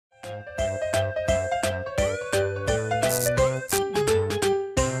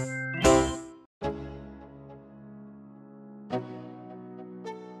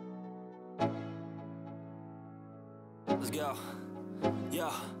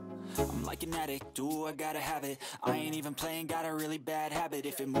I'm like an addict, do I gotta have it. I ain't even playing, got a really bad habit.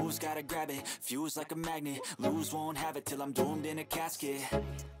 If it moves, gotta grab it, fuse like a magnet. Lose, won't have it till I'm doomed in a casket.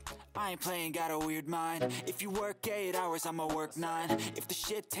 I ain't playing, got a weird mind. If you work 8 hours, I'ma work 9. If the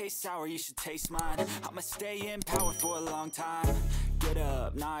shit tastes sour, you should taste mine. I'ma stay in power for a long time. Get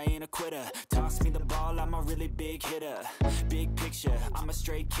up, nah, I ain't a quitter. Toss me the ball, I'm a really big hitter. Big picture, I'm a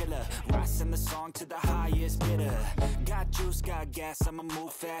straight killer. Rising the song to the highest bidder. Got juice, got gas, I'ma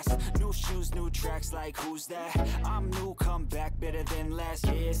move fast. New shoes, new tracks, like who's that? I'm new, come back, better than last.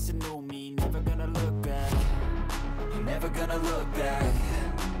 Yeah, it's a new me, never gonna look back. Never gonna look back.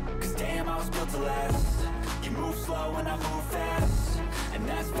 Cause damn, I was built to last. You move slow and I move fast, and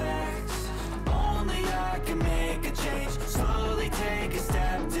that's facts. Only I can make a change. Slowly take a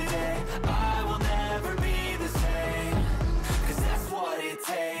step today. I will never be the same. Cause that's what it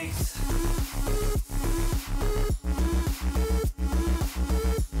takes.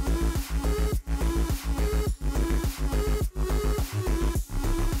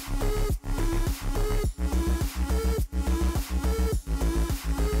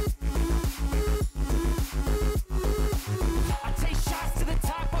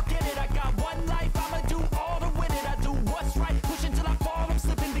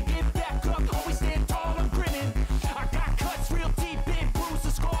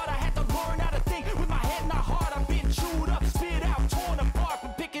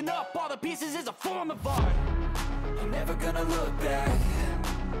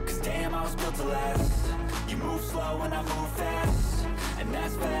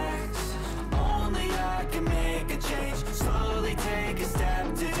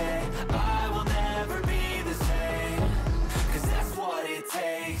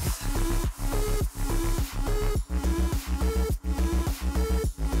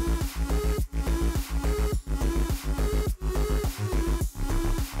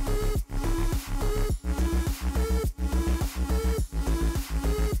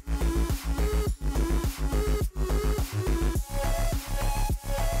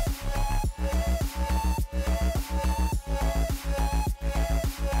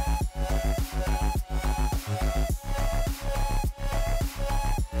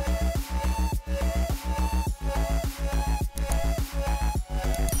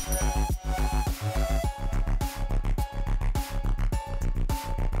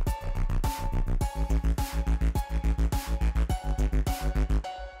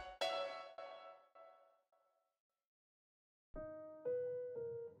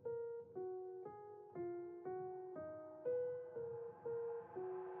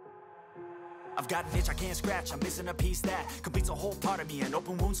 I've got an itch I can't scratch, I'm missing a piece that completes a whole part of me, an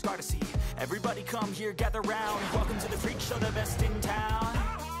open wound scar to see. Everybody come here, gather round. Welcome to the freak show, the best in town.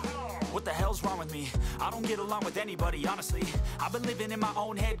 What the hell's wrong with me? I don't get along with anybody, honestly. I've been living in my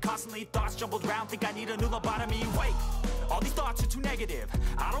own head constantly. Thoughts jumbled round, think I need a new lobotomy. Wait, all these thoughts are too negative.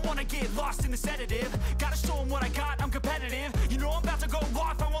 I don't wanna get lost in the sedative. Gotta show them what I got, I'm competitive. You know I'm about to go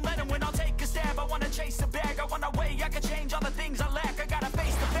off, I won't let them win. I'll take a stab, I wanna chase a bag. I wanna weigh, I can change all the things I